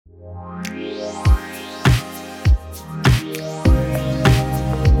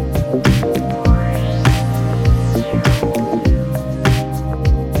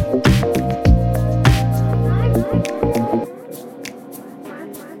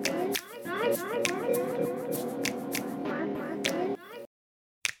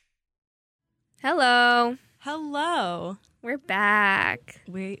Hello. We're back.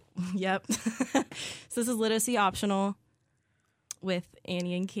 Yep. So this is Literacy Optional with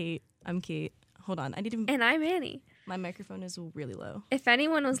Annie and Kate. I'm Kate. Hold on. And I'm Annie. My microphone is really low. If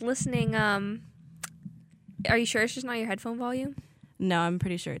anyone was listening, are you sure it's just not your headphone volume? No, I'm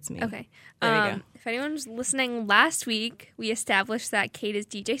pretty sure it's me. Okay. There we go. If anyone was listening last week, we established that Kate is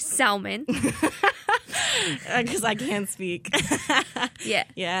DJ Salmon. Because I can't speak. Yeah.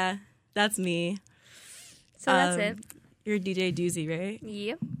 Yeah, that's me. So that's it. You're DJ Doozy, right?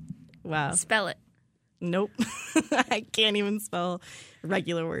 Yep. Wow. Spell it. Nope. I can't even spell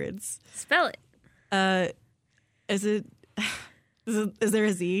regular words. Spell it. Is there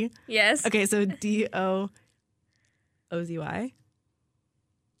a Z? Yes. Okay, so Doozy.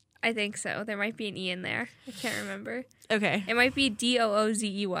 I think so. There might be an E in there. I can't remember. Okay. It might be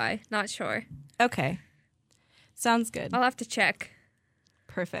Doozey. Not sure. Okay. Sounds good. I'll have to check.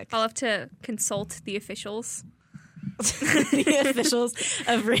 Perfect. I'll have to consult the officials. The officials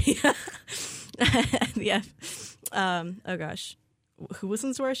of radio. Yeah. Oh gosh. Who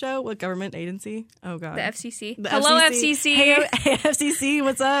listens to our show? What government agency? Oh god. The FCC. The Hello, FCC. Hey, FCC.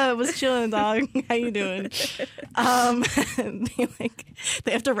 What's up? What's chilling, dog? How you doing?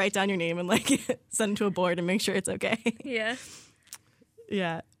 They have to write down your name and send it to a board and make sure it's okay. Yeah.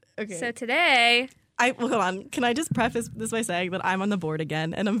 Yeah. Okay. So today. Hold on. Can I just preface this by saying that I'm on the board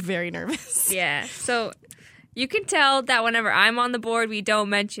again and I'm very nervous? Yeah. So you can tell that whenever I'm on the board, we don't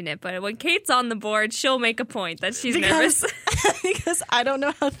mention it. But when Kate's on the board, she'll make a point that she's nervous. Because I don't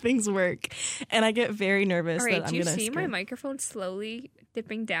know how things work. And I get very nervous. All right. That Do you I'm see my microphone slowly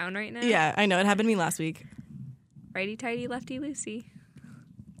dipping down right now? Yeah, I know. It happened to me last week. Righty-tighty, lefty-loosey.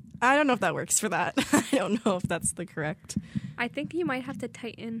 I don't know if that works for that. I don't know if that's the correct. I think you might have to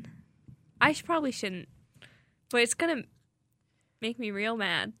tighten. Probably shouldn't. But it's going to make me real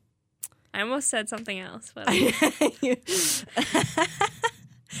mad. I almost said something else. But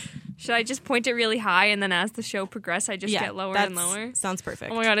should I just point it really high and then as the show progresses, I just get lower and lower? Sounds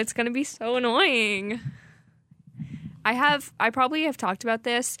perfect. Oh my god, it's going to be so annoying. I probably have talked about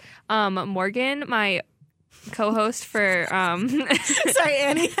this. Morgan, my co-host for Sorry,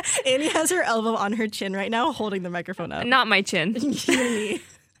 Annie has her elbow on her chin right now holding the microphone up. Not my chin. Your knee.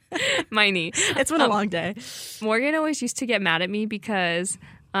 My knee. It's been a long day. Morgan always used to get mad at me because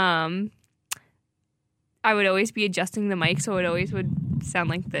I would always be adjusting the mic so it always would sound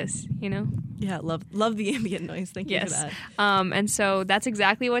like this, you know? Yeah, love the ambient noise. Thank you for that. And so that's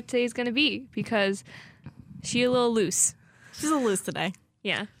exactly what today's going to be because she's a little loose. She's a little loose today.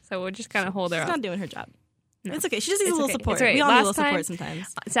 Yeah, so we'll just kind of hold her up. She's not doing her job. No. It's okay. She just needs It's a little okay. support. It's right. We all need a Last little time, support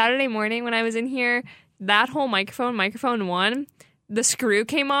sometimes. Saturday morning when I was in here, that whole microphone 1, the screw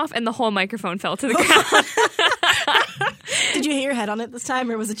came off and the whole microphone fell to the ground. Did you hit your head on it this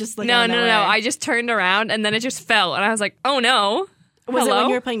time or was it just No. I just turned around and then it just fell and I was like, oh no. Was Hello? it when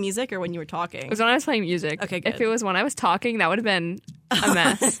you were playing music or when you were talking? It was when I was playing music. Okay, good. If it was when I was talking, that would have been a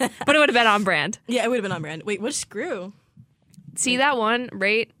mess. But it would have been on brand. Yeah, it would have been on brand. Wait, which screw? See that one?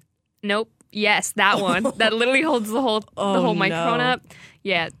 Right? Nope. Yes, that one. That literally holds the whole microphone up.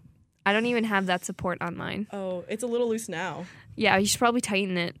 Yeah. I don't even have that support on mine. Oh, it's a little loose now. Yeah, you should probably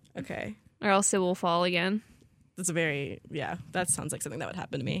tighten it. Okay. Or else it will fall again. That sounds like something that would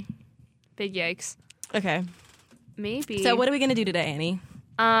happen to me. Big yikes. Okay. Maybe. So what are we going to do today, Annie?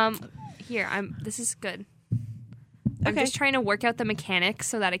 This is good. I'm just trying to work out the mechanics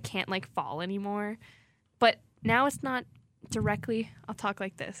so that it can't fall anymore. But now it's not directly, I'll talk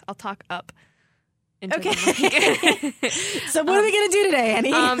like this. I'll talk up. Okay. So what are we going to do today,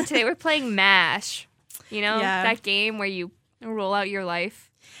 Annie? Today we're playing MASH. You know, that game where you roll out your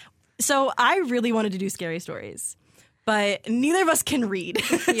life. So I really wanted to do scary stories, but neither of us can read.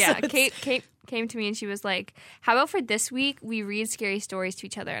 Yeah, so Kate came to me and she was like, how about for this week we read scary stories to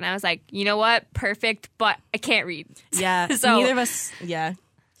each other? And I was like, you know what? Perfect, but I can't read. Yeah, so neither of us, yeah.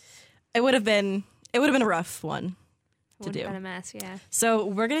 It would have been a rough one to do. Been a mess, yeah. So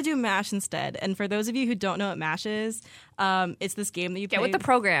we're going to do MASH instead. And for those of you who don't know what MASH is, it's this game that you play. Get with the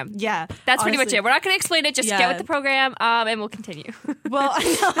program. Yeah. That's honestly, pretty much it. We're not going to explain it. Just get with the program and we'll continue. Well, I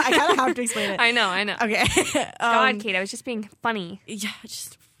know. I kind of have to explain it. I know. Okay. Go on, Kate. I was just being funny. Yeah,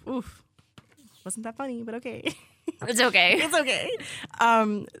 oof. Wasn't that funny, but okay. It's okay. It's okay.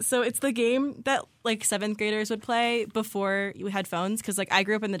 So it's the game that 7th graders would play before you had phones. Because I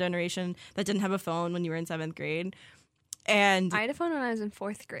grew up in the generation that didn't have a phone when you were in 7th grade. And I had a phone when I was in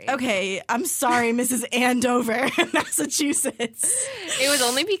 4th grade. Okay, I'm sorry, Mrs. Andover, Massachusetts. It was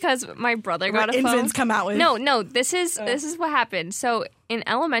only because my brother got a phone. Infants come out with. No. This is what happened. So in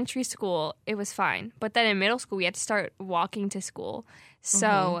elementary school, it was fine, but then in middle school, we had to start walking to school.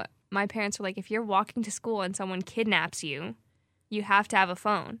 So my parents were like, if you're walking to school and someone kidnaps you, you have to have a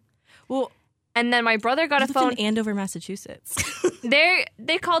phone. Well, and then my brother got a lived phone. in Andover, Massachusetts.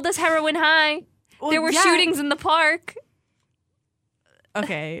 They called us Heroin High. Well, there were yeah. shootings in the park.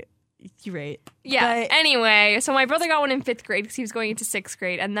 Okay, you're right. Yeah. But- Anyway, so my brother got one in 5th grade because he was going into 6th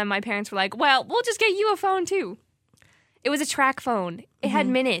grade. And then my parents were like, well, we'll just get you a phone too. It was a track phone. It had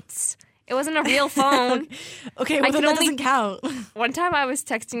minutes. It wasn't a real phone. Okay, well, then that doesn't count. One time I was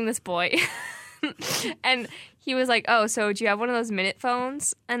texting this boy and he was like, oh, so do you have one of those minute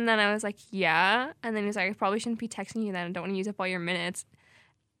phones? And then I was like, yeah. And then he was like, I probably shouldn't be texting you then. I don't want to use up all your minutes.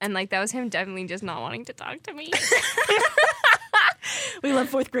 And like, that was him definitely just not wanting to talk to me. We love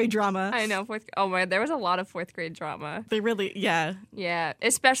 4th grade drama. I know. Oh my, there was a lot of 4th grade drama. They really, yeah. Yeah,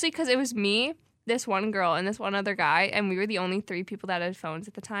 especially because it was me, this one girl, and this one other guy, and we were the only 3 people that had phones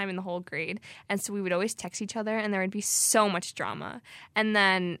at the time in the whole grade. And so we would always text each other, and there would be so much drama. And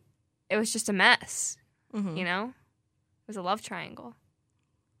then it was just a mess, you know? It was a love triangle.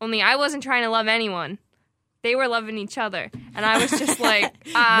 Only I wasn't trying to love anyone. They were loving each other. And I was just like,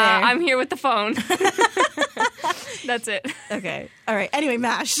 I'm here with the phone. That's it. Okay. All right. Anyway,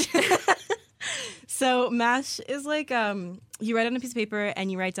 MASH. So MASH is like you write on a piece of paper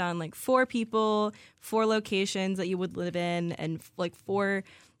and you write down like 4 people, 4 locations that you would live in, and like 4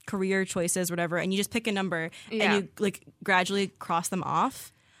 career choices, whatever. And you just pick a number and you like gradually cross them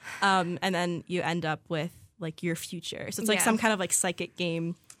off, and then you end up with like your future. So it's like some kind of like psychic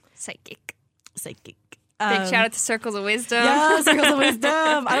game. Psychic. Big shout out to Circles of Wisdom. Yeah, Circles of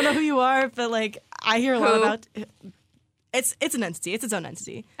Wisdom. I don't know who you are, but like I hear a lot about. It's an entity. It's its own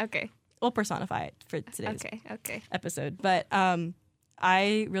entity. Okay. We'll personify it for today's Okay. episode. But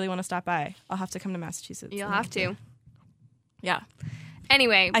I really want to stop by. I'll have to come to Massachusetts. You'll have to. Yeah.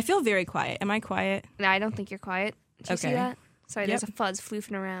 Anyway. I feel very quiet. Am I quiet? No, I don't think you're quiet. Did you see that? Sorry, there's a fuzz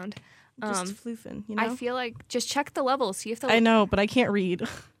floofing around. Just floofing, you know? I feel like just check the levels. See if the I know, but I can't read.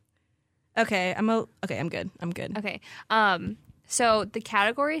 Okay, I'm good. Okay. So the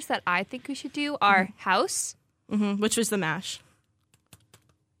categories that I think we should do are house. Mm-hmm. Which was the MASH?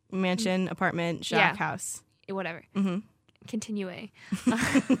 Mansion, apartment, shack, house. Whatever. Mm-hmm. Continue.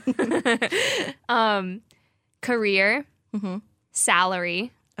 Career. Mm-hmm.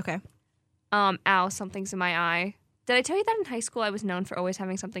 Salary. Okay. Ow, something's in my eye. Did I tell you that in high school I was known for always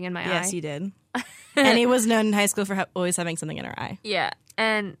having something in my eye? Yes, you did. And he was known in high school for always having something in her eye. Yeah,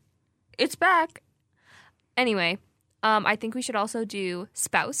 and it's back. Anyway, I think we should also do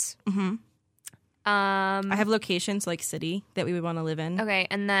spouse. Mm-hmm. I have locations like city that we would want to live in. Okay,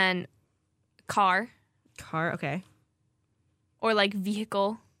 and then car. Car, okay. Or like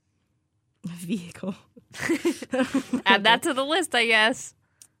vehicle. Vehicle. Add that to the list, I guess.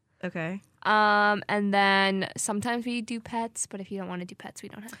 Okay. And then sometimes we do pets, but if you don't want to do pets, we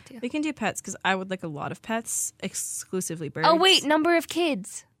don't have to. We can do pets because I would like a lot of pets, exclusively birds. Oh, wait, number of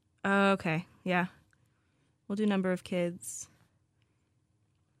kids. Oh, okay. Yeah. We'll do number of kids.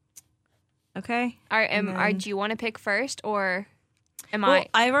 Okay. Do you want to pick first, or am well, I?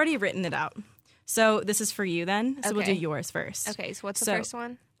 I've already written it out. So this is for you then. So we'll do Okay. yours first. Okay, so what's the first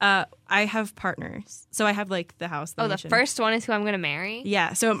one? I have partners. So I have like the house. The mansion. first one is who I'm going to marry?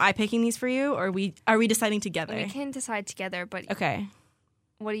 Yeah. So am I picking these for you, or are we deciding together? We can decide together, but Okay.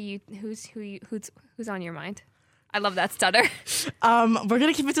 what do you? Who's on your mind? I love that stutter. We're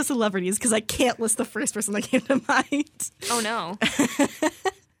gonna keep it to celebrities because I can't list the first person that came to mind. Oh no.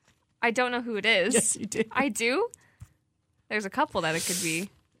 I don't know who it is. Yes, you do. I do? There's a couple that it could be.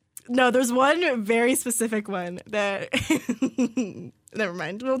 No, there's one very specific one that. Never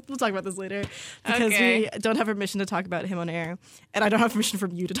mind. We'll talk about this later because we don't have permission to talk about him on air, and I don't have permission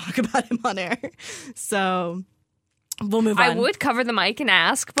from you to talk about him on air. So we'll move on. I would cover the mic and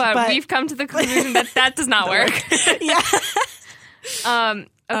ask, but we've come to the conclusion that does not work. Yeah.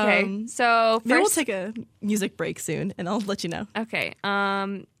 Okay. So first, maybe we'll take a music break soon, and I'll let you know. Okay.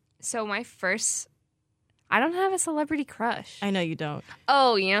 So my first, I don't have a celebrity crush. I know you don't.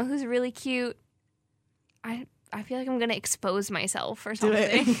 Oh, you know who's really cute? I feel like I'm gonna expose myself or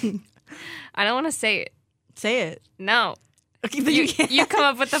something. Do it. I don't want to say it. Say it. No. Okay, then You come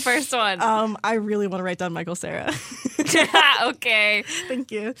up with the first one. I really want to write down Michael Cera. Okay.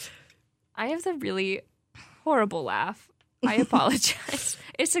 Thank you. I have the really horrible laugh. I apologize.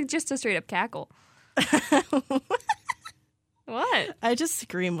 It's just a straight up cackle. What? I just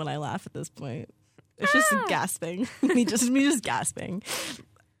scream when I laugh at this point. It's just gasping. me just gasping.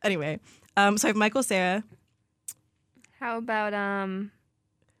 Anyway, so I have Michael Cera. How about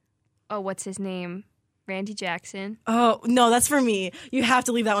what's his name? Randy Jackson. Oh no, that's for me. You have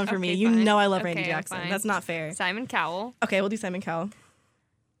to leave that one for me. You Fine. know I love Okay, Randy Jackson. fine. That's not fair. Simon Cowell. Okay, we'll do Simon Cowell.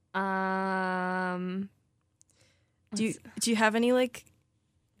 Do you have any like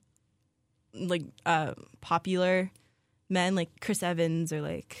popular men like Chris Evans or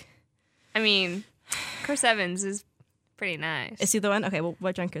like? I mean, Chris Evans is pretty nice. Is he the one? Okay, well,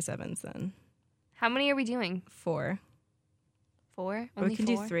 watch on Chris Evans then. How many are we doing? 4. 4? Or we can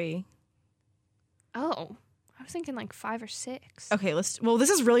do 3. Oh, I was thinking like 5 or 6. Okay, well, this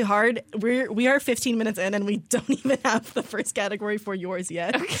is really hard. We are 15 minutes in and we don't even have the first category for yours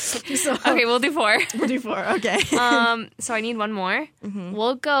yet. Okay, So, okay, we'll do 4. We'll do 4. Okay. So I need one more. Mm-hmm.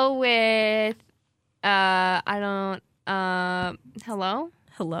 We'll go with hello?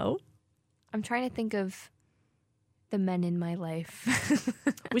 Hello? I'm trying to think of the men in my life.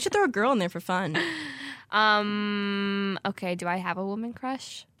 We should throw a girl in there for fun. Okay, do I have a woman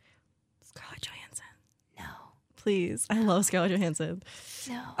crush? Scarlett Johansson. No. Please. I love Scarlett Johansson.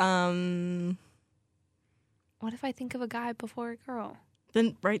 No. What if I think of a guy before a girl?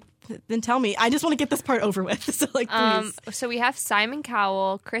 Then tell me. I just want to get this part over with. So please. So we have Simon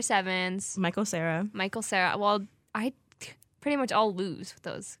Cowell, Chris Evans, Michael Cera. Well, I pretty much all lose with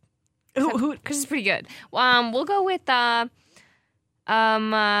those. Who? Because it's pretty good. We'll go with this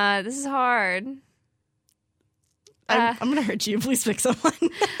is hard. I'm gonna hurt you. Please pick someone.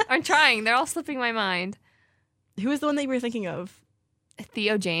 I'm trying. They're all slipping my mind. Who is the one that you were thinking of?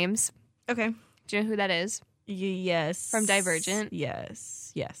 Theo James. Okay. Do you know who that is? Yes. From Divergent?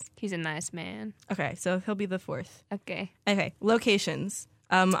 Yes. He's a nice man. Okay, so he'll be the 4th. Okay. Locations.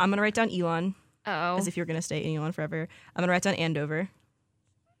 I'm gonna write down Elon. Oh. As if you're gonna stay in Elon forever. I'm gonna write down Andover.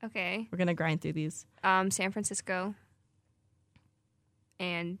 Okay. We're gonna grind through these. San Francisco.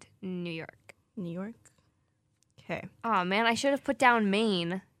 And New York. New York. Okay. Oh man, I should have put down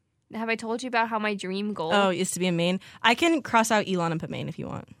Maine. Have I told you about how my dream goal? Oh, is to be in Maine. I can cross out Elon and put Maine if you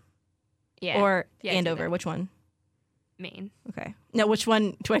want. Yeah. Or Andover. Which one? Maine. Okay. No, which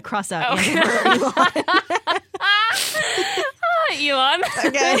one do I cross out? Oh. Andover or Elon? Elon.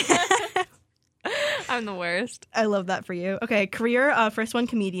 Okay. I'm the worst. I love that for you. Okay, career. First one,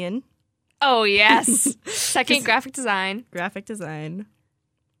 comedian. Oh, yes. Second, graphic design. Graphic design.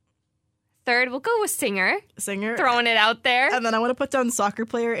 Third, we'll go with singer. Singer. Throwing it out there. And then I want to put down soccer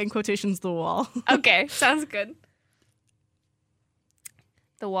player in quotations, the wall. Okay, sounds good.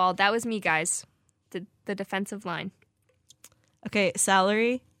 The wall. That was me, guys. The defensive line. Okay,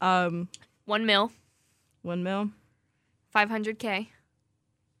 salary. 1 mil. 1 mil. $500K.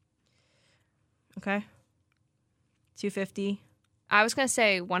 Okay. 250. I was going to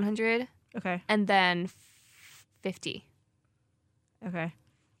say 100. Okay. And then 50. Okay.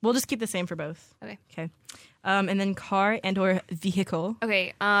 We'll just keep the same for both. Okay. Okay. And then car and or vehicle.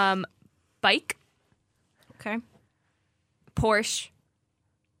 Okay. Bike. Okay. Porsche.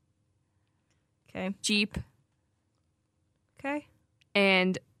 Okay. Jeep. Okay.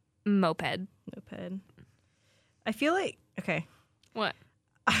 And moped. Moped. I feel like, okay. What?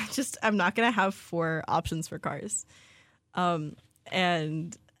 I'm not going to have 4 options for cars.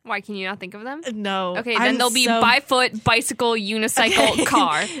 And why can you not think of them? no. Okay, then there'll be by foot, bicycle, unicycle, okay.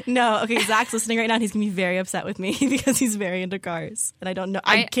 car. No, okay, Zach's listening right now and he's going to be very upset with me because he's very into cars. And I don't know,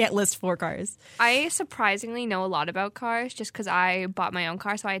 I can't list 4 cars. I surprisingly know a lot about cars just because I bought my own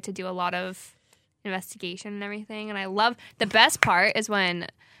car, so I had to do a lot of investigation and everything. And I love, the best part is when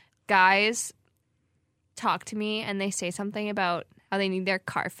guys talk to me and they say something about how they need their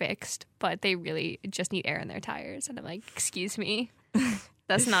car fixed, but they really just need air in their tires. And I'm like, excuse me.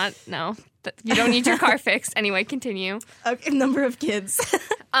 That's not, no. You don't need your car fixed. Anyway, continue. Okay, number of kids.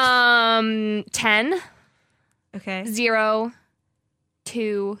 10. Okay. 0.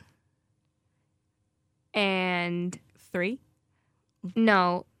 2. And 3?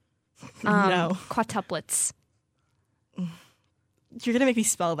 No. No. Quadtuplets. You're going to make me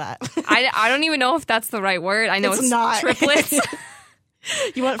spell that. I don't even know if that's the right word. I know it's not. Triplets.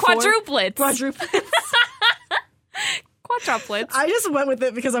 You want Quadruplets. Quadruplets. Quadruplets. I just went with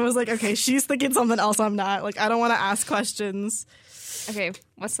it because I was like, okay, she's thinking something else I'm not. Like, I don't want to ask questions. Okay,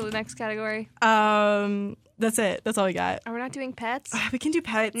 what's the next category? That's it. That's all we got. Are we not doing pets? We can do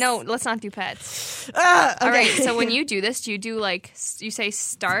pets. No, let's not do pets. Okay. All right, so when you do this, do you do like, you say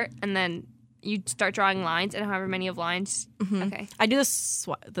start and then you start drawing lines and however many of lines? Mm-hmm. Okay. I do this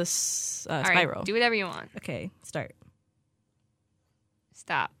spiral. Right, do whatever you want. Okay, start.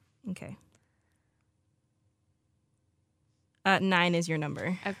 Stop. Okay. 9 is your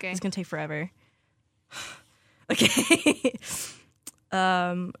number. Okay. It's going to take forever. Okay.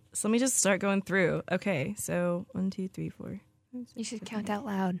 So let me just start going through. Okay, so 1, 2, 3, 4. 5, 6, You should count out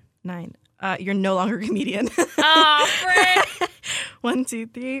loud. 9. You're no longer a comedian. Oh, frick. 1, 2,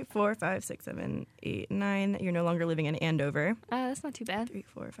 3, 4, 5, 6, 7, 8, 9. You're no longer living in Andover. That's not too bad. 3,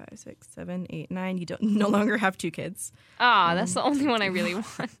 4, 5, 6, 7, 8, 9. You don't no longer have 2 kids. That's the only one I really want.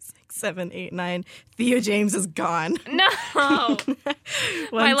 6, 7, 8, 9. Theo James is gone. No.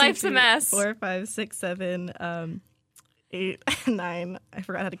 My life's a mess. 4, 5, 6, 7, 8, 9. I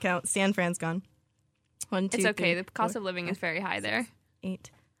forgot how to count. San Fran's gone. 1, 2, It's okay. 3, The cost 4, of living is very high there.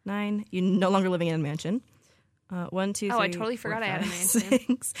 8, 9. You're no longer living in a mansion. 1, 2, 3. I totally forgot I had a mansion.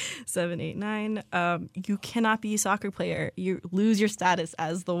 6, 7, 8, 9. You cannot be a soccer player. You lose your status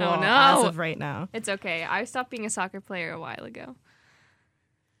as the wall as of right now. It's okay. I stopped being a soccer player a while ago.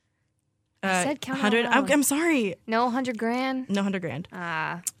 I said count 100. out loud. I'm sorry. No, 100 grand. No, 100 grand.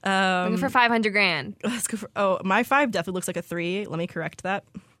 Looking for 500 grand. Let's go for. My 5 definitely looks like a 3. Let me correct that.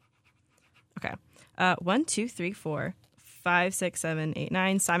 Okay. 1, 2, 3, 4, 5, 6, 7, 8,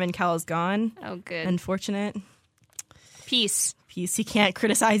 9. Simon Cowell's gone. Oh, good. Unfortunate. Peace. He can't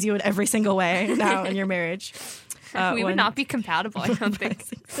criticize you in every single way now in your marriage. We would not be compatible, I don't think.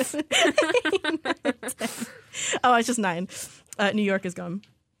 5, 6, 7, 8, 9, 10. Oh, it's just 9. New York is gone.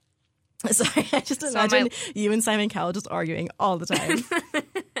 Sorry, I just imagine you and Simon Cowell just arguing all the time.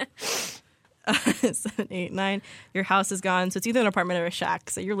 7, 8, 9. Your house is gone, so it's either an apartment or a shack.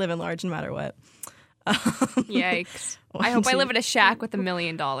 So you're living large no matter what. Yikes! I hope I live in a shack with $1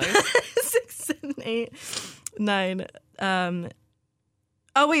 million. 6, 7, 8, 9.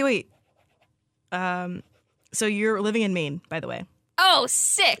 Oh wait. So you're living in Maine, by the way. Oh,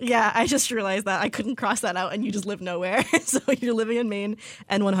 sick! Yeah, I just realized that I couldn't cross that out, and you just live nowhere. So you're living in Maine,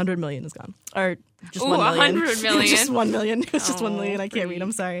 and 100 million is gone, or just 1 million. 100 million. Just 1 million. It's just 1 million. I can't read. freak.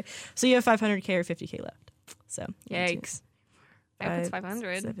 I'm sorry. So you have 500k or 50k left. So Yikes! I hope it's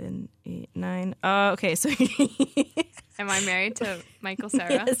 500. 7, 8, 9. Okay, so Am I married to Michael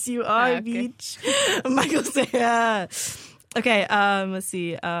Cera? yes, you are, okay. Beach. Michael Cera. Okay, let's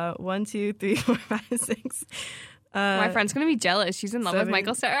see. 1, 2, 3, 4, 5, 6. My friend's gonna be jealous. She's in love with 7,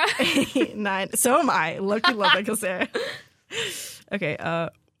 Michael Cera. 8, 9. So am I. Lucky love Michael Cera. Okay,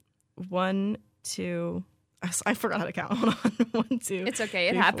 1, 2. I forgot how to count. Hold on. 1, 2. It's okay.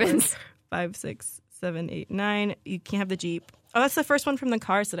 It 3, happens. 4, 5, 6, 7, 8, 9. You can't have the Jeep. Oh, that's the first one from the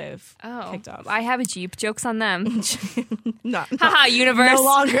cars that I've kicked off. I have a Jeep. Joke's on them. No, Haha, universe. no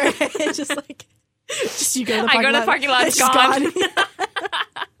longer. It's just like, just you go to the parking lot. I go to the parking lot. It's just gone.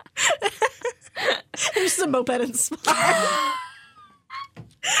 There's just a moped in the spot.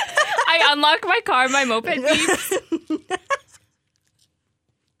 I unlock my car. My moped beeps.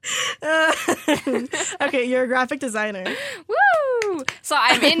 Okay, you're a graphic designer. Woo! So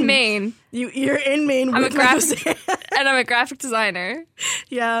I'm in Maine. You're in Maine. I'm a with Michael graphic, Cera. and I'm a graphic designer.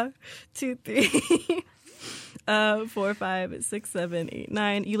 Yeah. 2, 3, 4, 5, 6, 7, 8,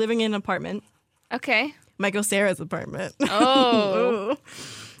 9. You living in an apartment. Okay. Michael Cera's apartment. Oh.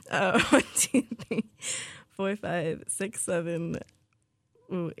 1, 2, 3, 4, 5, 6, 7,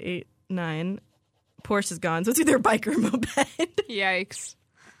 8, 9. Porsche is gone, so it's either a bike or a moped. Yikes.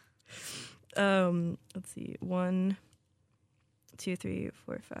 Let's see. 1, 2, 3,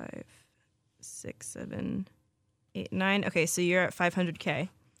 4, 5, 6, 7, 8, 9. Okay, so you're at 500k.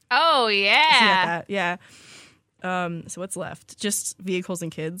 Oh So you yeah. got that. Yeah. So what's left? Just vehicles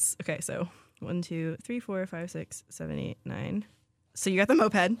and kids. Okay, so 1, 2, 3, 4, 5, 6, 7, 8, 9. So you got the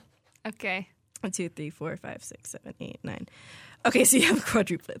moped. Okay. 1, 2, 3, 4, 5, 6, 7, 8, 9. Okay, so you have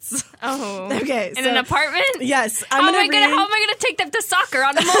quadruplets. Oh. Okay, In so an apartment? yes, How am I gonna take them to soccer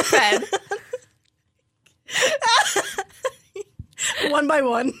on a moped? one by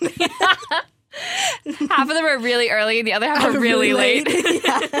one. Half of them are really early, and the other half are really late.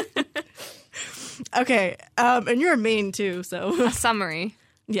 Yeah. Okay, and you're a Maine too, so A summary.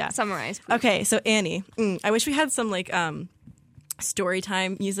 yeah. Summarize, please. Okay, so Annie, I wish we had some like story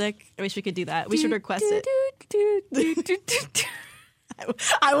time music. I wish we could do that. We should request it.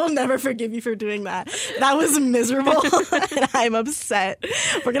 I will never forgive you for doing that. That was miserable, and I'm upset.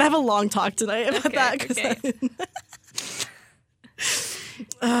 We're gonna have a long talk tonight about that. 'Cause okay.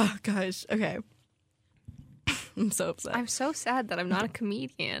 Oh gosh. Okay. I'm so upset. I'm so sad that I'm not a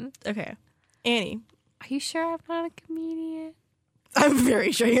comedian. Okay, Annie. Are you sure I'm not a comedian? I'm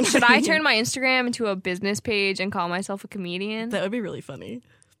very sure you're not. Should I turn my Instagram into a business page and call myself a comedian? That would be really funny.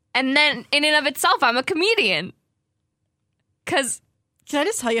 And then, in and of itself, I'm a comedian. Because Can I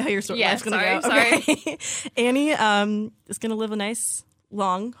just tell you how your life's gonna go? sorry. Okay. Annie is gonna live a nice,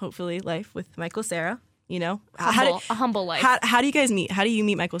 long, hopefully, life with Michael Cera. You know, a humble life. How do you guys meet? How do you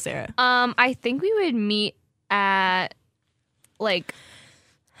meet Michael Cera? I think we would meet at like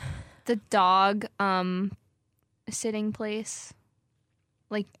the dog sitting place.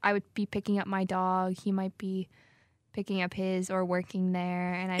 Like I would be picking up my dog. He might be picking up his or working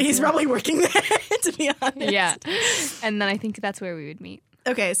there. And He's probably working there, to be honest. Yeah. And then I think that's where we would meet.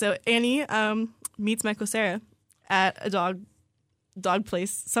 Okay, so Annie meets Michael Cera at a dog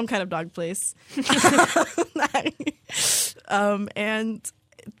place, some kind of dog place. And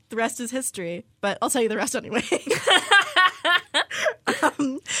the rest is history, but I'll tell you the rest anyway.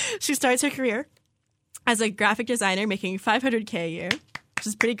 She starts her career as a graphic designer, making $500K a year, which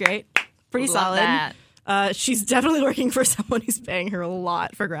is pretty great, pretty Love solid. that. She's definitely working for someone who's paying her a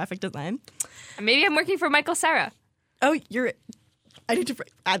lot for graphic design. Maybe I'm working for Michael Cera. Oh, I need to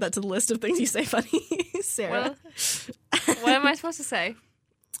add that to the list of things you say funny, Sarah. Well, what am I supposed to say?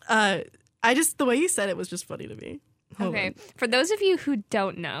 The way you said it was just funny to me. Hold Okay. on. For those of you who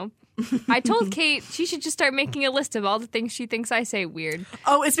don't know, I told Kate she should just start making a list of all the things she thinks I say weird.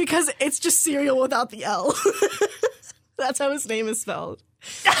 Oh, it's because it's just cereal without the L. That's how his name is spelled.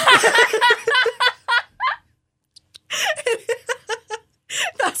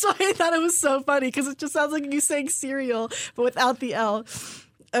 That's why I thought it was so funny, because it just sounds like you saying cereal, but without the L.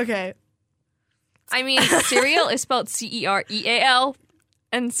 Okay. I mean, cereal is spelled Cereal,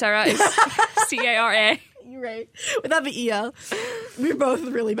 and Sarah is Cara. You're right. Without the EL. We're both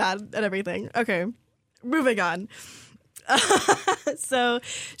really bad at everything. Okay. Moving on. So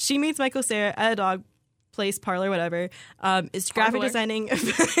she meets Michael Cera at a dog place, parlor, whatever. Is graphic Parlor. designing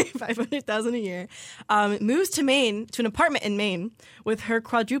 $500,000 a year. Moves to Maine, to an apartment in Maine with her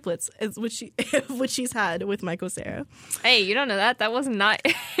quadruplets, which she's had with Michael Cera. Hey, you don't know that. That was not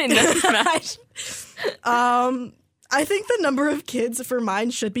in the match. I think the number of kids for mine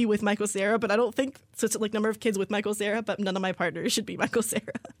should be with Michael Cera, but I don't think so. It's like number of kids with Michael Cera, but none of my partners should be Michael Cera.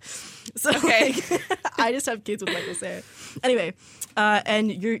 So Okay. I just have kids with Michael Cera. Anyway,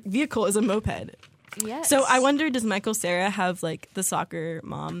 and your vehicle is a moped. Yes. So I wonder, does Michael Cera have like the soccer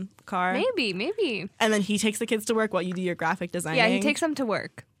mom car? Maybe. And then he takes the kids to work while you do your graphic designing? Yeah, he takes them to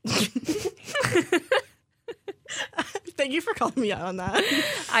work. Thank you for calling me out on that.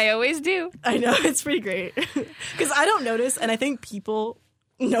 I always do. I know, it's pretty great. Because I don't notice, and I think people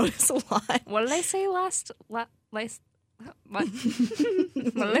notice a lot. What did I say last? What? What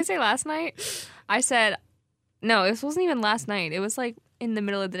did I say last night? I said, no, this wasn't even last night. It was like in the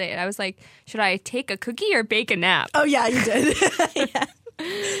middle of the day. And I was like, should I take a cookie or bake a nap? Oh, yeah, you did.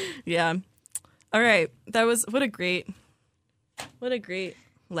 Yeah. All right. That was, what a great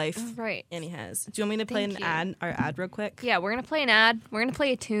life Right. Annie has. Do you want me to play Thank you. our ad real quick? Yeah, we're going to play an ad. We're going to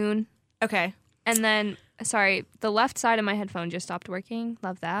play a tune. Okay. And then, sorry, the left side of my headphone just stopped working.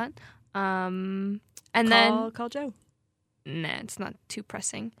 Love that. And then, Call Joe. nah, it's not too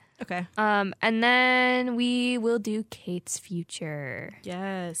pressing. Okay. And then we will do Kate's Future.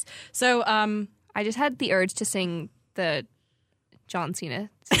 Yes. So, I just had the urge to sing the John Cena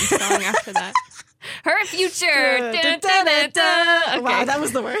song after that. Her future. Dun, dun, dun, dun. Okay. Wow, that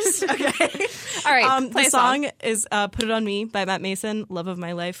was the worst. Okay. All right. Play The a song. song is "Put It on Me" by Matt Mason. Love of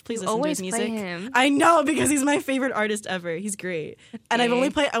my life. Please You listen to always his music. play him. I know, because he's my favorite artist ever. He's great, and I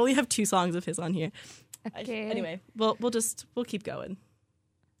Okay. only have 2 songs of his on here. Okay. Anyway, we'll keep going.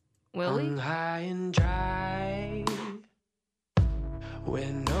 Will we? Hung high and dry,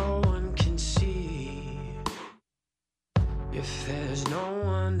 where no one can see. If there's no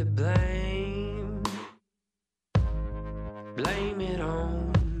one to blame, blame it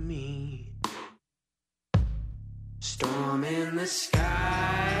on me. Storm in the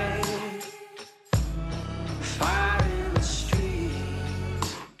sky, fire in the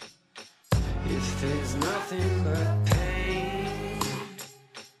streets. If there's nothing but pain,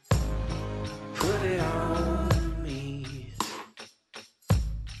 put it on me.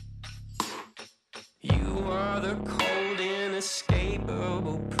 You are the cold,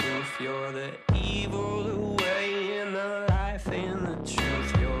 inescapable proof. You're the evil, the way, and the life, and the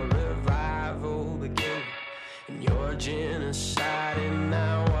truth. Your revival began, and your genocide in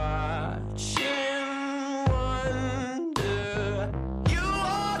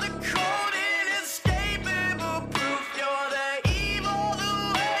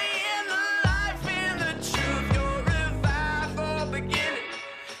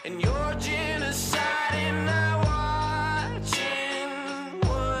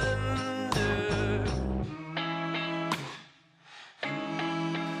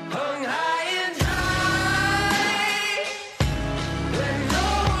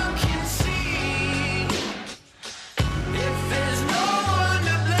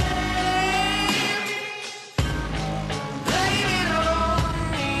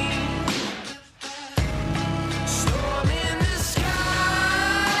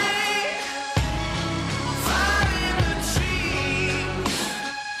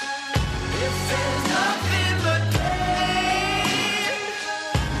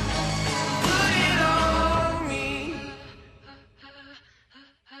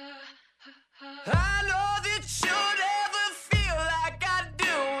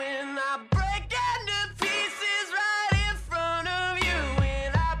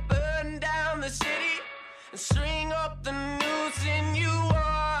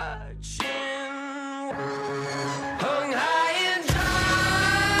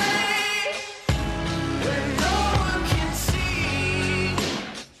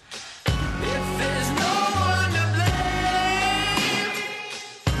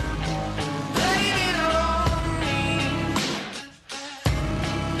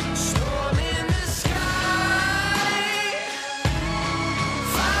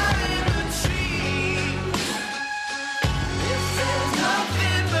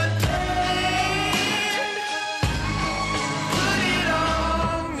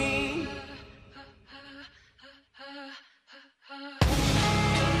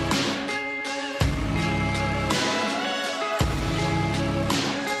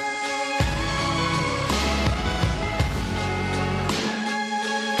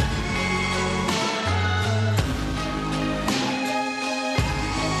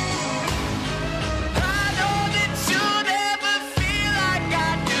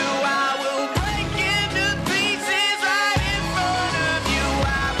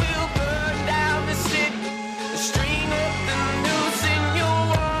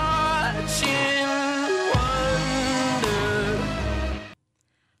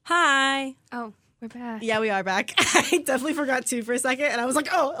We're back. Yeah, we are back. I definitely forgot to for a second, and I was like,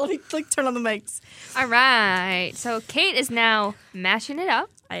 oh, let me turn on the mics. All right. So Kate is now mashing it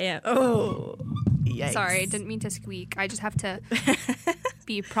up. I am. Oh, yikes. Sorry, I didn't mean to squeak. I just have to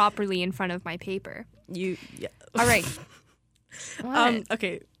be properly in front of my paper. Yeah. All right. What?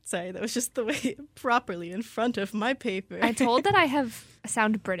 Okay, sorry, that was just the way properly in front of my paper. I'm told that I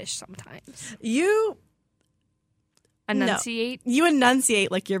sound British sometimes. You Enunciate. You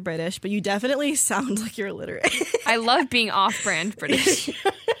enunciate like you're British, but you definitely sound like you're illiterate. I love being off-brand British.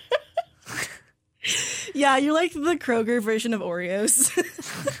 Yeah, you're like the Kroger version of Oreos.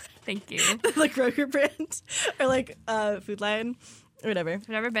 Thank you. The Kroger brand. Or like Food Lion. Or whatever. I've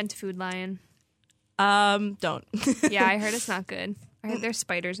never been to Food Lion. Don't. Yeah, I heard it's not good. I heard there's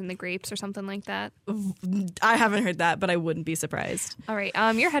spiders in the grapes or something like that. I haven't heard that, but I wouldn't be surprised. All right.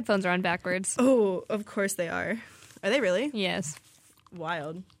 Your headphones are on backwards. Oh, of course they are. Are they really? Yes.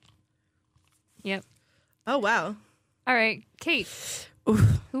 Wild. Yep. Oh, wow. All right, Kate.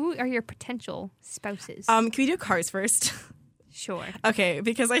 Oof. Who are your potential spouses? Can we do cars first? Sure. Okay,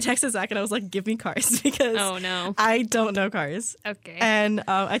 because I texted Zach and I was like, give me cars because Oh, no. I don't know cars. Okay. And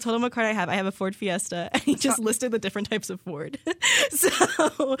I told him what car I have. I have a Ford Fiesta, and he just listed the different types of Ford.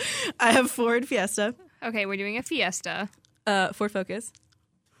 So I have Ford Fiesta, Okay, we're doing a Fiesta. Ford Focus.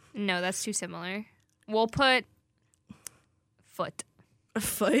 No, that's too similar. We'll put foot. A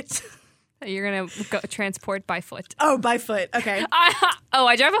Foot. You're going to go transport by foot. Oh, by foot. Okay.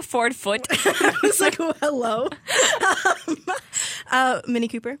 I drive a Ford Foot. I was like, oh, hello. Mini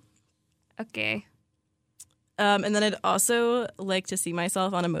Cooper. Okay. And then I'd also like to see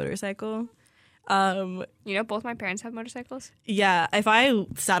myself on a motorcycle. You know, both my parents have motorcycles. Yeah, if I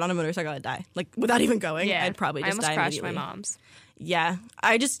sat on a motorcycle, I'd die. Like, without even going, Yeah. I'd probably just I almost die crashed immediately. my mom's. Yeah,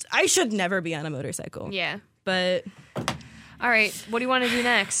 I should never be on a motorcycle. Yeah. But, All right. What do you want to do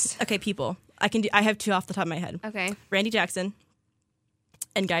next? okay, people. I have two off the top of my head. Okay. Randy Jackson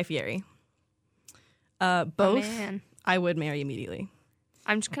and Guy Fieri. Oh, Both, man. I would marry immediately.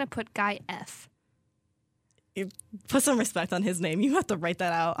 I'm just going to put Guy F. Put some respect on his name. You have to write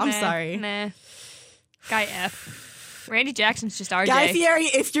that out. I'm Nah, sorry. Nah. Guy F. Randy Jackson's just RJ. Guy Fieri,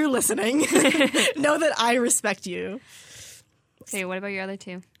 if you're listening, know that I respect you. Okay, what about your other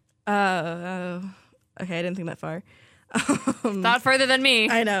two? Okay, I didn't think that far. Not further than me.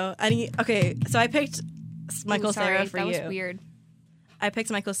 I know. Okay, so I picked Michael Ooh, sorry, Cera for that you. was weird. I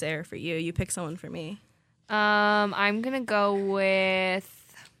picked Michael Cera for you. You picked someone for me. I'm gonna go with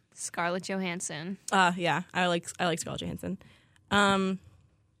Scarlett Johansson. Yeah, I like Scarlett Johansson.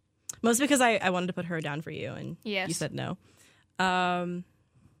 Mostly because I wanted to put her down for you, and Yes. you said no. I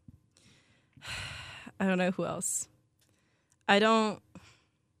don't know who else. I don't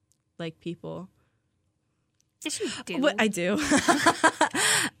like people. Yes, you do. What I do.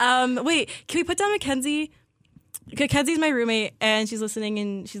 Wait, can we put down Mackenzie? Mackenzie's my roommate, and she's listening,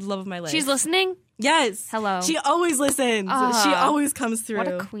 and she's the love of my life. She's listening? Yes. Hello. She always listens. Ah, She always comes through. What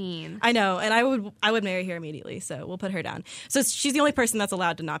a queen. I know, and I would marry her immediately. So we'll put her down. So she's the only person that's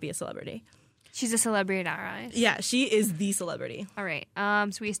allowed to not be a celebrity. She's a celebrity in our eyes. Yeah, she is the celebrity. All right.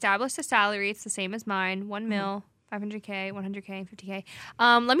 So we established the salary. It's the same as mine. 1 mil, 500K, 100K, and 50K.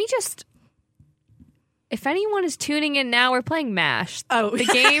 Let me just... If anyone is tuning in now, we're playing MASH. Oh. The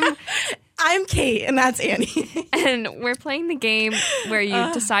game... I'm Kate, and that's Annie. And we're playing the game where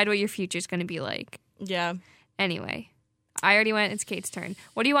you decide what your future is going to be like. Yeah. Anyway, I already went. It's Kate's turn.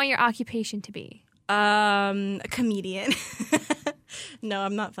 What do you want your occupation to be? A comedian. No,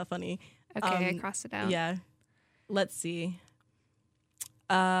 I'm not that funny. Okay, I crossed it out. Yeah. Let's see.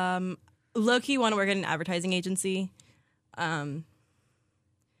 Low-key want to work at an advertising agency. I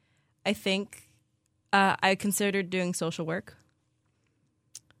think I considered doing social work.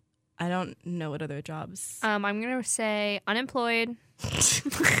 I don't know what other jobs. I'm going to say unemployed.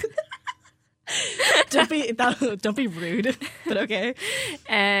 Don't be rude, but okay.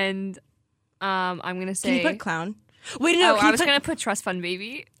 And I'm going to say... Can you put clown? Wait, no. I was going to put trust fund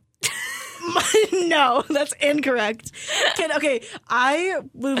baby. No, that's incorrect. I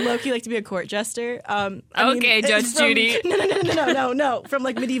would low-key like to be a court jester. Okay, Judge Judy. No. From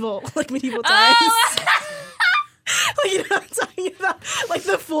medieval times. Oh! You know what I'm talking about? Like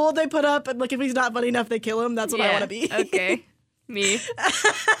the fool they put up, and if he's not funny enough, they kill him. That's what I want to be. Okay, me.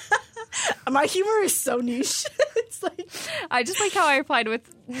 My humor is so niche. It's like I just like how I replied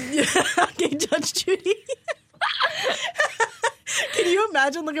with. Okay, Judge Judy. Can you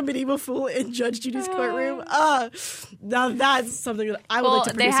imagine a medieval fool in Judge Judy's courtroom? Now that's something that I would like to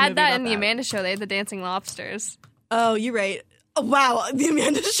produce. They a had movie that about in the Amanda Show. They had the dancing lobsters. Oh, you're right. Oh, wow, the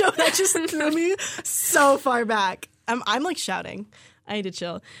Amanda Show, that just threw me so far back. I'm shouting. I need to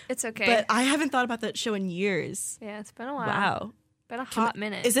chill. It's okay. But I haven't thought about that show in years. Yeah, it's been a while. Wow. Been a hot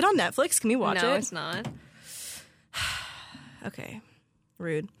minute. Is it on Netflix? Can we watch it? No, it's not. Okay.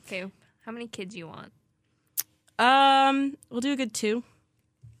 Rude. Okay, how many kids you want? We'll do a good 2.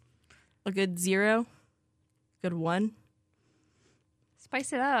 A good 0. Good 1.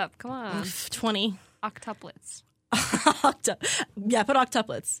 Spice it up. Come on. 20. Octuplets. Yeah, put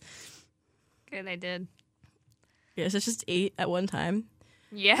octuplets. Good, I did. Yes, it's just 8 at one time.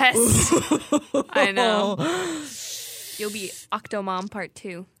 Yes. I know. You'll be Octomom Part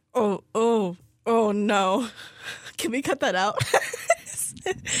 2. Oh no. Can we cut that out?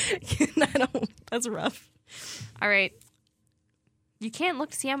 That's rough. All right. You can't look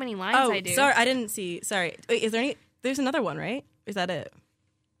to see how many lines Oh, I do. sorry, I didn't see. Sorry. Wait, is there any? There's another one, right? Is that it?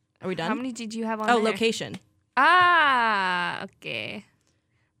 Are we done? How many did you have on Oh, there? location. Ah, okay.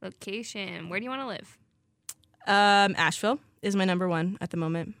 Location. Where do you want to live? Asheville is my number 1 at the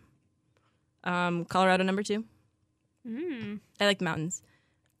moment. Colorado number 2. I like mountains.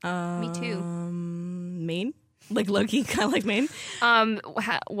 Me too. Maine, like low-key, kind of like Maine.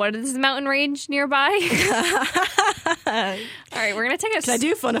 What is the mountain range nearby? All right, we're gonna take a. Can I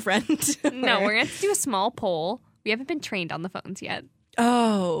do phone a friend? No, we're gonna do a small poll. We haven't been trained on the phones yet.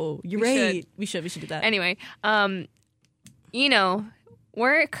 Oh, you're right. should. We should do that. Anyway,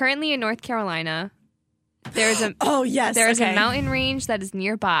 we're currently in North Carolina. There's a oh yes, there's okay. a mountain range that is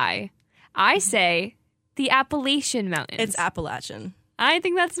nearby. I say the Appalachian Mountains. It's Appalachian I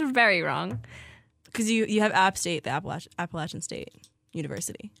think that's very wrong. because you have App State, the Appalachian State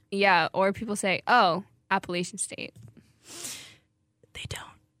University. Yeah, or people say, "Oh, Appalachian State." They don't.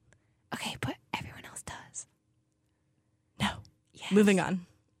 Okay, but everyone else does. No. Yes. Moving on.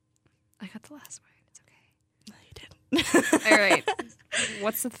 I got the last word. It's okay. No, you did. All right.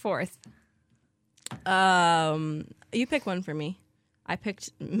 What's the 4th? You pick one for me. I picked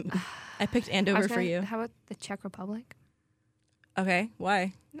Andover for you. How about the Czech Republic? Okay,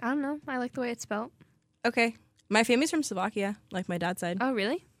 why? I don't know. I like the way it's spelled. Okay, my family's from Slovakia, like my dad's side. Oh,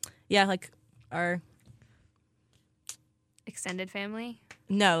 really? Yeah, like our Extended family?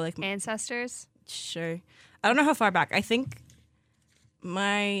 like Ancestors? sure. I don't know how far back. I think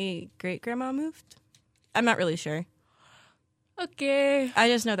my great grandma moved. I'm not really sure. Okay. I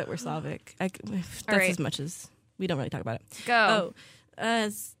just know that we're Slavic. That's right. as much as we don't really talk about it. Go.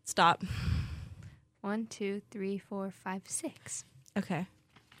 Stop. 1, 2, 3, 4, 5, 6. Okay.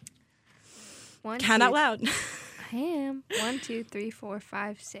 1, Count 2, out loud. I am. 1, 2, 3, 4,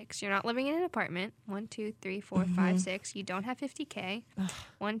 5, 6. You're not living in an apartment. 1, 2, 3, 4, 5, 6. You don't have 50K.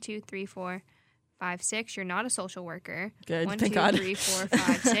 1, 2, 3, 4, 5, 6. You're not a social worker. Good, 1, thank 2, God. 3, 4,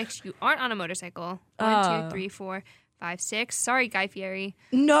 5, 6. You aren't on a motorcycle. 1, 2, 3, 4, 5, 6. Sorry, Guy Fieri.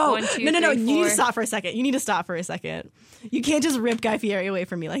 No, 1, 2, no. 3, You need 4. to stop for a second. You can't just rip Guy Fieri away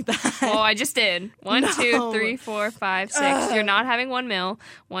from me like that. Oh, I just did. 1, No. 2, 3, 4, 5, 6. You're not having 1 mil.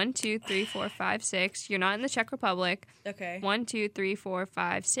 1, 2, 3, 4, 5, 6. You're not in the Czech Republic. Okay. 1, 2, 3, 4,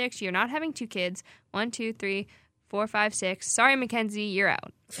 5, 6. You're not having 2 kids. 1, 2, 3, 4, 5, 6. Sorry, Mackenzie, you're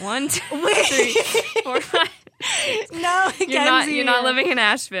out. 1, 2, 3, 4, 5. No, You're not living in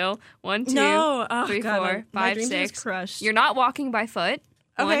Asheville. 1, 2, No. Oh, 3, God, 4, my 5, dream team is 6. crushed. You're not walking by foot.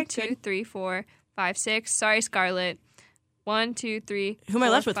 Okay, 1, 2, 3, 4, 5, 6. Sorry, Scarlett. 1, 2, 3. Who am I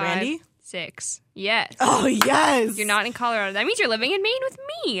 4, left with, 5, Randy? 6. Yes. Oh yes. You're not in Colorado. That means you're living in Maine with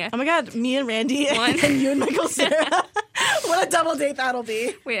me. Oh my God, me and Randy One. and you and Michael Sarah. What a double date that'll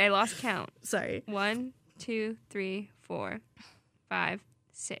be. Wait, I lost count. Sorry. 1, 2, 3, 4, 5,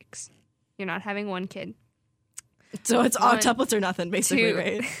 6. You're not having 1 kid. So it's 1, octuplets or nothing, basically, 2,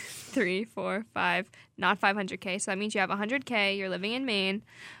 right? 3, 4, 5. Not 500K. So that means you have 100K. You're living in Maine.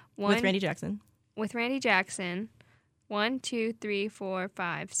 With Randy Jackson. With Randy Jackson. 1, 2, 3, 4,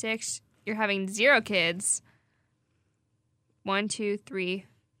 5, 6. You're having 0 kids. 1, 2, 3,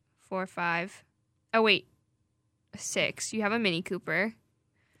 4, 5. Oh, wait. 6. You have a Mini Cooper.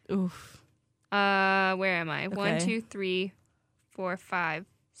 Oof. Where am I? Okay. 1, 2, 3, 4, 5,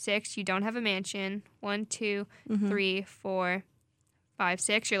 6. You don't have a mansion. 1, 2, 3, 4, 5,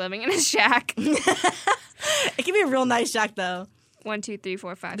 6. You're living in a shack. It can be a real nice shack, though. 1, 2, 3,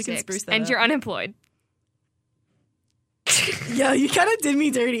 4, 5, We can 6. spruce that And up. you're unemployed. Yo, you kind of did me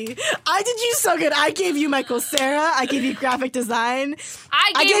dirty. I did you so good. I gave you Michael Sarah. I gave you graphic design.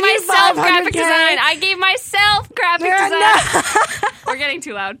 I I gave gave you myself graphic 500K. design. I gave myself graphic You're design. We're getting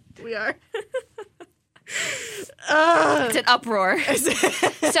too loud. We are. It's an uproar.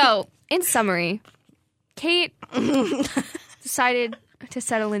 So, in summary, Kate decided to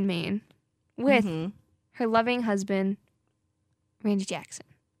settle in Maine with her loving husband, Randy Jackson.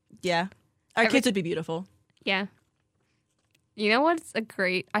 Yeah. Our kids would be beautiful. Yeah. You know what's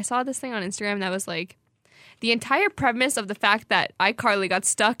I saw this thing on Instagram that was like, the entire premise of the fact that iCarly got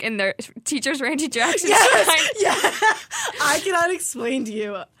stuck in their teacher's Randy Jackson. Yes! Yeah. I cannot explain to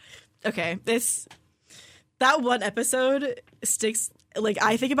you. Okay, that one episode sticks. Like,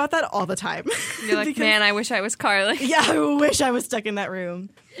 I think about that all the time. You're like, man, I wish I was Carly. Yeah, I wish I was stuck in that room.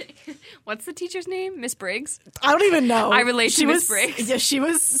 What's the teacher's name? Miss Briggs? I don't even know. I relate to Miss Briggs. Yeah, she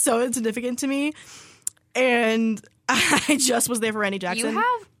was so insignificant to me. And I just was there for Randy Jackson. You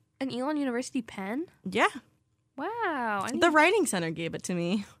have an Elon University pen? Yeah. Wow. The Writing Center gave it to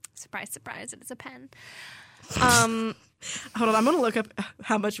me. Surprise, surprise, it is a pen. Hold on, I'm going to look up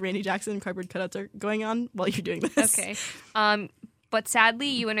how much Randy Jackson cardboard cutouts are going on while you're doing this. Okay. But sadly,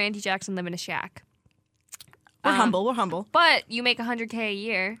 you and Randy Jackson live in a shack. We're humble. But you make $100K a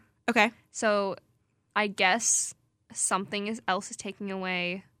year. Okay. So I guess something else is taking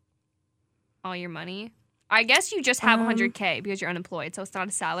away all your money. I guess you just have $100K because you're unemployed. So it's not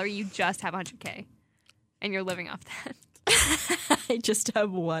a salary. You just have $100K. And you're living off that. I just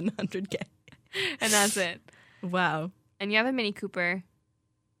have 100K. And that's it. Wow. And you have a Mini Cooper.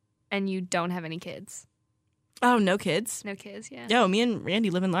 And you don't have any kids. Oh, no kids? No kids, yeah. No, me and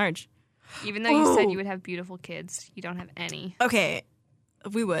Randy live in large. Even though you said you would have beautiful kids, you don't have any. Okay,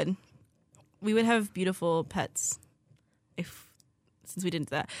 we would. We would have beautiful pets since we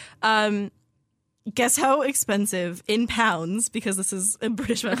didn't do that. Guess how expensive in pounds, because this is a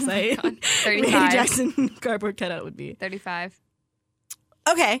British website, Oh 35. Randy Jackson cardboard cutout would be. 35.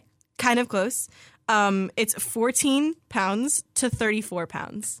 Okay, kind of close. It's 14 pounds to 34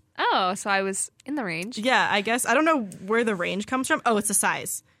 pounds. Oh, so I was in the range. Yeah, I guess. I don't know where the range comes from. Oh, it's the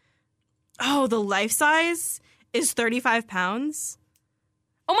size. Oh, the life size is 35 pounds.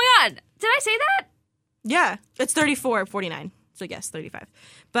 Oh my God. Did I say that? Yeah, it's 34.49. So yes, 35.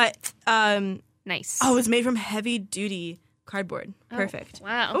 But nice. oh, it's made from heavy duty cardboard. Perfect.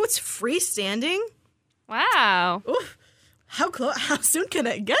 Wow. Oh, it's freestanding. Wow. Oof. How soon can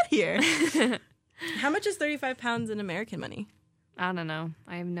it get here? How much is 35 pounds in American money? I don't know.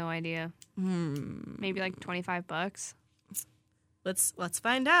 I have no idea. Maybe like $25. Let's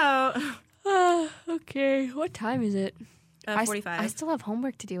find out. Okay. What time is it? 45. I still have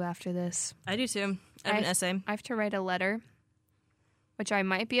homework to do after this. I do too. I have an essay. I have to write a letter, which I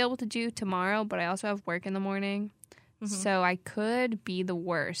might be able to do tomorrow, but I also have work in the morning. So I could be the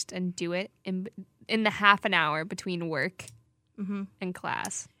worst and do it in the half an hour between work and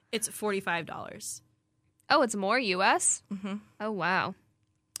class. It's $45. Oh, it's more US? Oh, wow.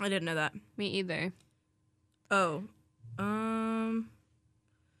 I didn't know that. Me either. Oh.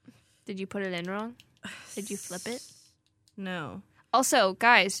 Did you put it in wrong? Did you flip it? No. Also,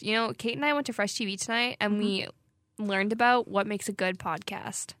 guys, you know, Kate and I went to Fresh TV tonight, and we learned about what makes a good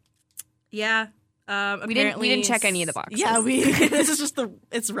podcast. Yeah. We didn't check any of the boxes. Yeah, this is just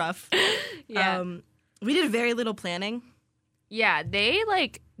it's rough. Yeah. We did very little planning. Yeah, they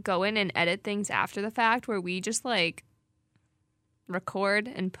like go in and edit things after the fact, where we just like record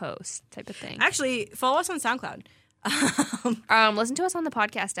and post type of thing. Actually, follow us on SoundCloud. Listen to us on the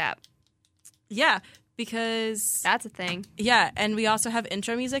podcast app. Yeah, because That's a thing. yeah, and we also have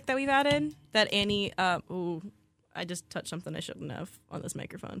intro music that we've added that Annie. Ooh, I just touched something I shouldn't have on this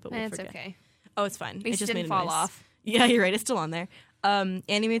microphone, but we'll It's forget. okay. Oh, it's fine. It It just didn't made a fall noise. off. Yeah, you're right. It's still on there.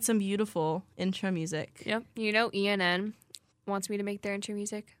 Annie made some beautiful intro music. Yep. You know, ENN wants me to make their intro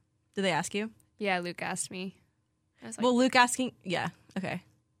music. Did they ask you? Yeah, Luke asked me. I was like, Well, Luke asking. Yeah. Okay.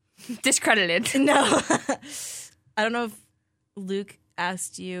 discredited. No. I don't know if Luke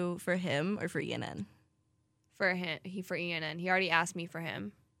asked you for him or for ENN. For ENN. He already asked me for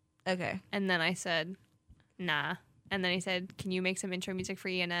him. Okay. And then I said, nah. And then he said, can you make some intro music for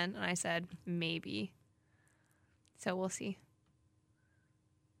ENN? And I said, maybe. So we'll see.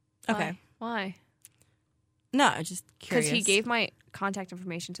 Okay. Why? No, I'm just curious. Because he gave my contact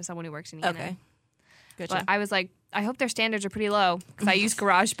information to someone who works in ENN. Okay. Gotcha. But I was like, I hope their standards are pretty low because I use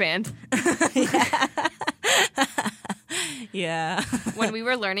GarageBand. Yeah. When we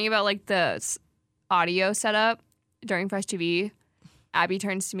were learning about like the audio setup during Fresh TV, Abby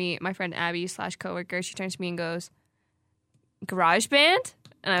turns to me, my friend Abby / coworker, she turns to me and goes, GarageBand?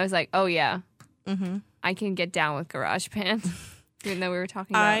 And I was like, oh yeah, I can get down with GarageBand. Even though we were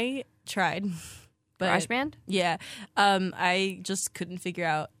talking about I tried. But GarageBand? yeah. I just couldn't figure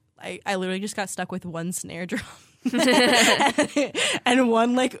out. I literally just got stuck with one snare drum. and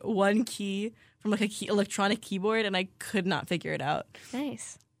one key from like electronic keyboard, and I could not figure it out.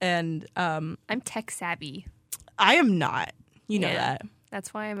 Nice. And I'm tech savvy. I am not. You know Yeah. that.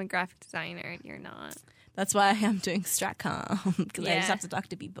 That's why I'm a graphic designer and you're not. That's why I am doing Stratcom, because I Yeah. just have to talk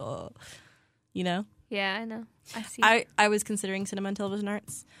to people. You know? Yeah, I know. I see. I was considering cinema and television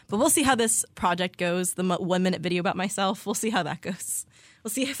arts, but we'll see how this project goes. The 1 minute video about myself. We'll see how that goes.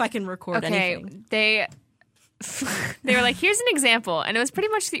 We'll see if I can record anything. They were like, here's an example. And it was pretty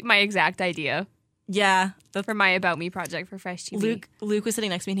much my exact idea. Yeah. For my About Me project for Fresh TV. Luke was sitting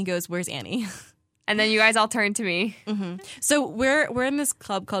next to me and he goes, "Where's Annie?" And then you guys all turned to me. Mm-hmm. So we're in this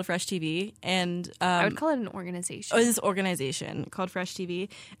club called Fresh TV, and I would call it an organization. This organization called Fresh TV,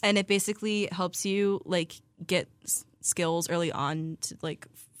 and it basically helps you like get skills early on to like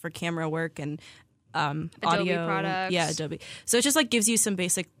for camera work and Adobe audio products. Yeah, Adobe. So it just like gives you some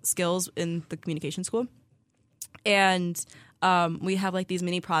basic skills in the communication school, and we have like these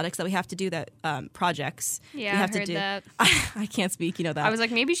mini products that we have to do that projects. Yeah, we have I heard to do. that. I can't speak. You know that. I was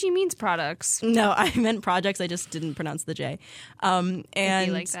like, maybe she means products. No, I meant projects. I just didn't pronounce the J. And It'd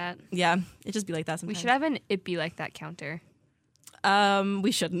be like that. Yeah, it just be like that sometimes. We should have an "it be like that" counter.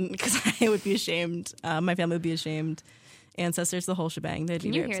 We shouldn't, because I would be ashamed. My family would be ashamed. Ancestors, the whole shebang. They'd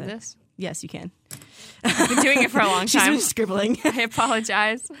Can be you very hear upset. this? Yes, you can. I've been doing it for a long She's time. been scribbling. I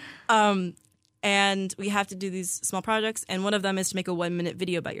apologize. And we have to do these small projects, and one of them is to make a 1 minute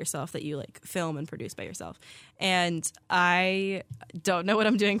video about yourself that you like film and produce by yourself. And I don't know what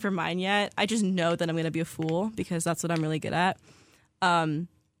I'm doing for mine yet. I just know that I'm going to be a fool because that's what I'm really good at.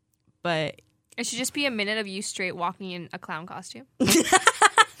 But It should just be a minute of you straight walking in a clown costume.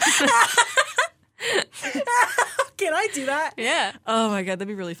 can I do that? Yeah. Oh my god, that'd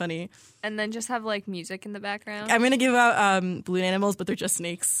be really funny. And then just have like music in the background. I'm going to give out balloon animals, but they're just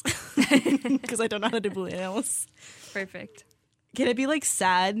snakes because I don't know how to do balloon animals. Perfect. Can it be like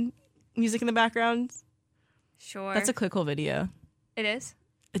sad music in the background? Sure. That's a Clickle video. It is?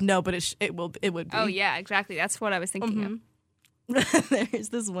 No, but it would be. Oh, yeah, exactly. That's what I was thinking of. There's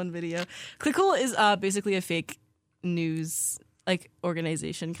this one video. Clickle is basically a fake news like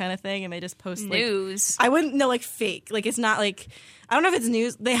organization kind of thing, and they just post like News. I wouldn't know like fake. Like it's not like I don't know if it's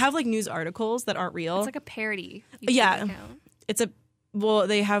news. They have like news articles that aren't real. It's like a parody. Yeah. Account. It's a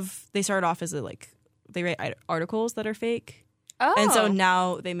they started off as they write articles that are fake. Oh. And so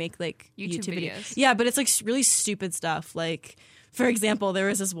now they make like YouTube videos. videos. Yeah, but it's like really stupid stuff. Like, for example, there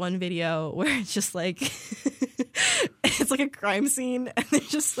was this one video where it's just like it's like a crime scene and there's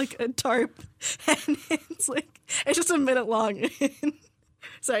just like a tarp and it's just a minute long.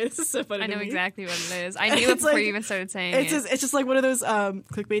 Sorry, this is so funny. I know to me. exactly what it is. I knew it before you even started saying it. It's just like one of those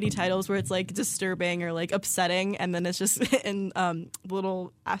clickbaity titles where it's like disturbing or like upsetting, and then it's just in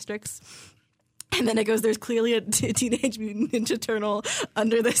little asterisks. And then it goes, there's clearly a Teenage Mutant Ninja Turtle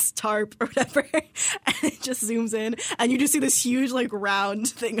under this tarp or whatever. And it just zooms in. And you just see this huge, like, round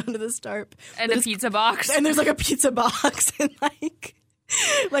thing under this tarp. And a pizza box. And there's, like, a pizza box and, like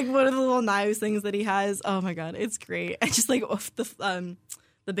one of the little knives things that he has. Oh, my God. It's great. And just, like, the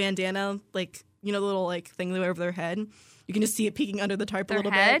bandana, like, you know, the little, like, thing over their head. You can just see it peeking under the tarp Their a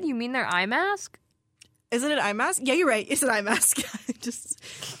little head? bit. You mean their eye mask? Is it an eye mask? Yeah, you're right. It's an eye mask.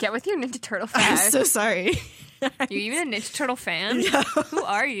 Just Get with your Ninja Turtle I'm fan. so sorry. You even a Ninja Turtle fan? Yeah. Who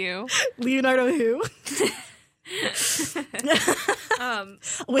are you? Leonardo who?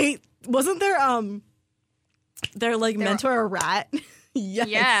 Wait, wasn't their like mentor a rat? Yes.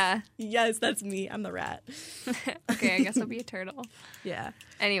 Yeah. Yes, that's me. I'm the rat. Okay, I guess I'll be a turtle. Yeah.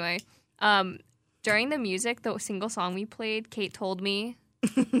 Anyway, during the music, the single song we played, Kate told me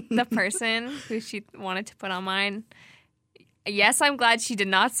the person who she wanted to put on mine. Yes, I'm glad she did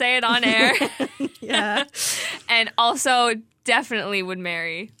not say it on air. Yeah. And also definitely would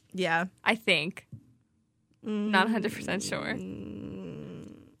marry. Yeah. I think. Not 100% sure.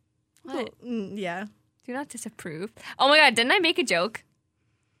 What? Yeah. Do not disapprove. Oh my god, didn't I make a joke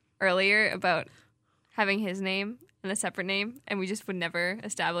earlier about having his name and a separate name, and we just would never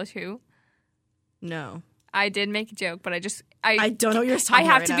establish who? No. I did make a joke, but I don't know what you're talking I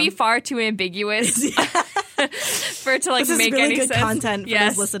about have right to now. be far too ambiguous for it to like This is make really any good sense. content for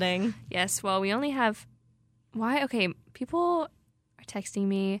Yes. those listening. Yes, well, we only have why? Okay, people are texting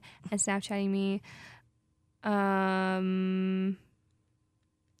me and Snapchatting me.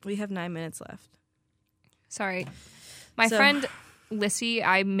 We have 9 minutes left. Sorry. My friend Lissy,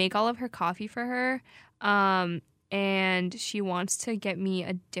 I make all of her coffee for her. And she wants to get me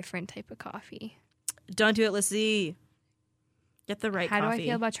a different type of coffee. Don't do it, Lissy. Get the right How coffee. do I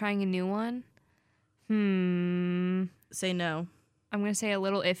feel about trying a new one? Say no. I'm going to say a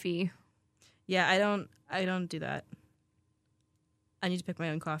little iffy. Yeah, I don't do that. I need to pick my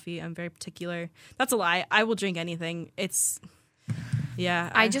own coffee. I'm very particular. That's a lie. I will drink anything.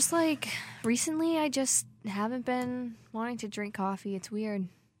 Yeah. I just recently I just haven't been wanting to drink coffee. It's weird.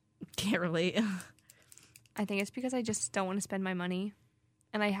 can't relate. I think it's because I just don't want to spend my money.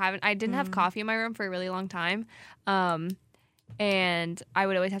 and I didn't have coffee in my room for a really long time. And I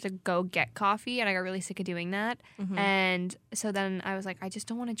would always have to go get coffee, and I got really sick of doing that. And so then I was like, I just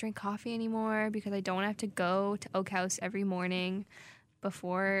don't want to drink coffee anymore because I don't want to have to go to Oak House every morning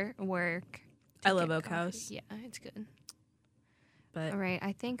before work. I love get Oak coffee. House. Yeah, it's good. But All right,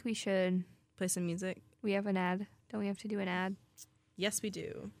 I think we should. play some music. We have an ad. Don't we have to do an ad? Yes, we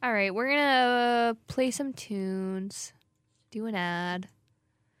do. All right, we're gonna play some tunes, do an ad.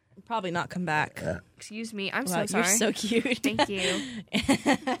 Probably not come back. Excuse me, I'm Wow, so sorry. You're so cute. Thank you.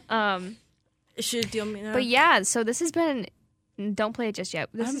 Should deal me now. But yeah, so this has been. Don't play it just yet.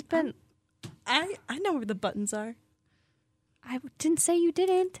 This has been. I know where the buttons are. I didn't say you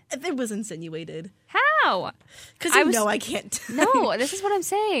didn't. It was insinuated. How? Because you know I can't. No, this is what I'm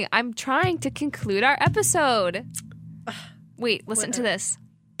saying. I'm trying to conclude our episode. Wait, listen to this.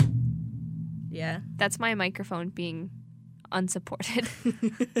 Yeah. That's my microphone being unsupported.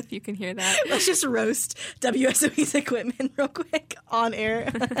 If you can hear that. Let's just roast WSOE's equipment real quick on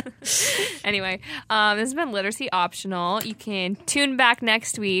air. Anyway, this has been Literacy Optional. You can tune back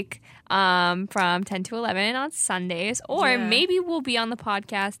next week from 10 to 11 on Sundays, or maybe we'll be on the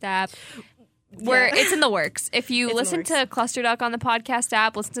podcast app. Where it's in the works. If you listen to Cluster Duck on the podcast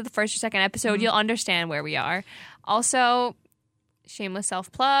app, listen to the first or second episode, you'll understand where we are. Also, shameless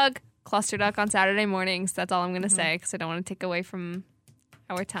self-plug, Cluster Duck on Saturday mornings. That's all I'm going to say because I don't want to take away from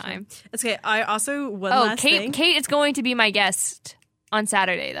our time. It's okay. I also, last thing. Kate is going to be my guest on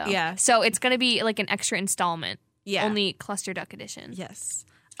Saturday, though. Yeah. So it's going to be like an extra installment. Yeah. Only Cluster Duck edition. Yes.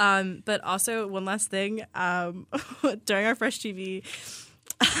 But also, one last thing. During our Fresh TV,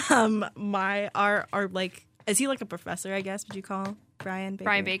 our like, is he like a professor, I guess, would you call Brian Baker?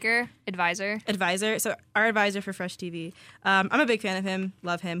 Brian Baker, advisor. So our advisor for Fresh TV. I'm a big fan of him.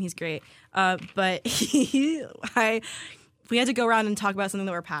 Love him. He's great. But we had to go around and talk about something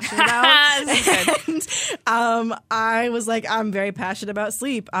that we're passionate about. And I was like, I'm very passionate about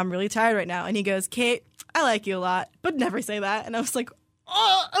sleep. I'm really tired right now. And he goes, Kate, I like you a lot, but never say that. And I was like,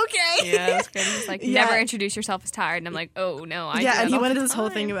 oh, okay. Yeah, that's great. He's like, never introduce yourself as tired. And I'm like, oh, no. And he went into this whole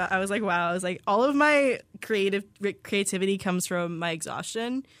thing about, I was like, wow. I was like, all of my creativity comes from my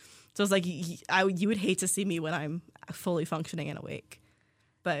exhaustion. So I was like, you would hate to see me when I'm fully functioning and awake.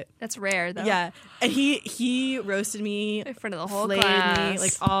 But that's rare, though. Yeah. And he roasted me. In front of the whole flayed class. me,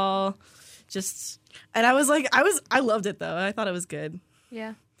 like all just, and I was like, I loved it though. I thought it was good.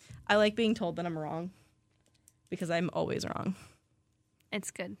 Yeah. I like being told that I'm wrong because I'm always wrong. It's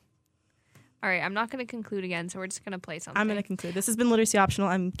good. All right, I'm not going to conclude again, so we're just going to play something. I'm going to conclude. This has been Literacy Optional.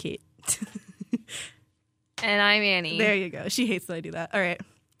 I'm Kate. And I'm Annie. There you go. She hates that I do that. All right.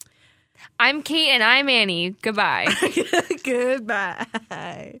 I'm Kate and I'm Annie. Goodbye.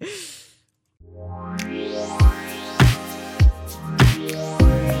 Goodbye.